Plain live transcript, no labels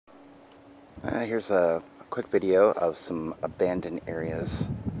Here's a quick video of some abandoned areas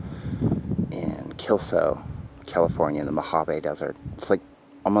in Kelso, California, in the Mojave Desert. It's like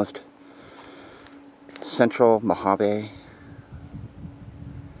almost central Mojave.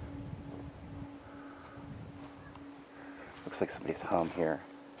 Looks like somebody's home here.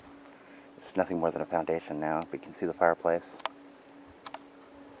 It's nothing more than a foundation now. We can see the fireplace.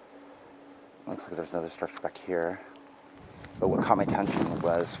 Looks like there's another structure back here. But what caught my attention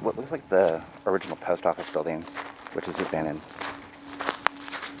was what looks like the original post office building, which is abandoned.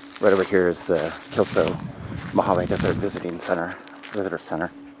 Right over here is the Kelso Mojave Desert Visitor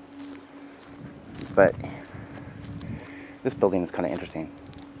Center. But this building is kind of interesting.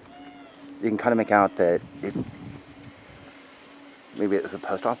 You can kind of make out that maybe it was a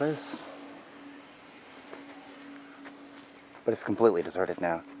post office, but it's completely deserted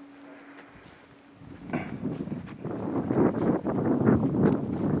now.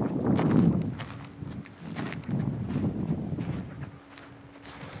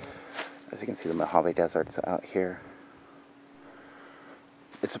 As you can see, the Mojave Desert's out here.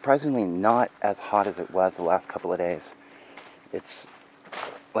 It's surprisingly not as hot as it was the last couple of days. It's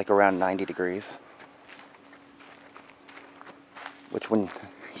like around 90 degrees. Which, when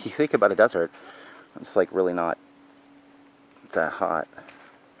you think about a desert, it's like really not that hot.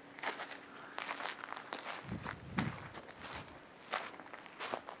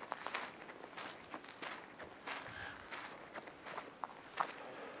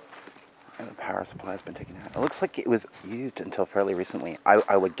 And the power supply has been taken out. It looks like it was used until fairly recently.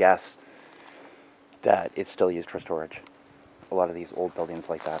 I would guess that it's still used for storage. A lot of these old buildings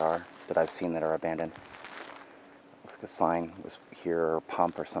like that I've seen that are abandoned. Looks like a sign was here, or a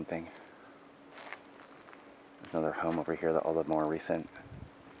pump or something. There's another home over here, that a little more recent.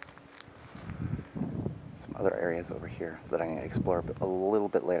 Some other areas over here that I'm going to explore a little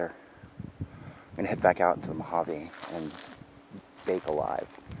bit later. I'm going to head back out into the Mojave and bake alive.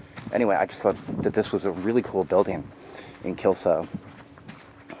 Anyway, I just thought that this was a really cool building in Kelso.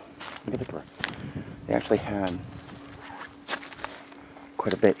 Look at the door. They actually had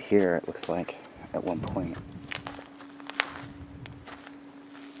quite a bit here, it looks like, at one point.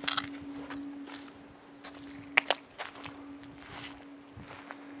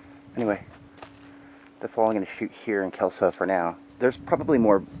 Anyway, that's all I'm going to shoot here in Kelso for now. There's probably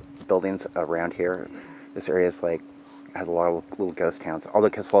more buildings around here. This area is like, has a lot of little ghost towns. Although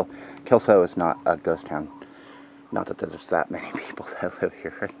Kelso is not a ghost town. Not that there's that many people that live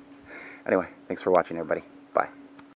here. Anyway, thanks for watching, everybody. Bye.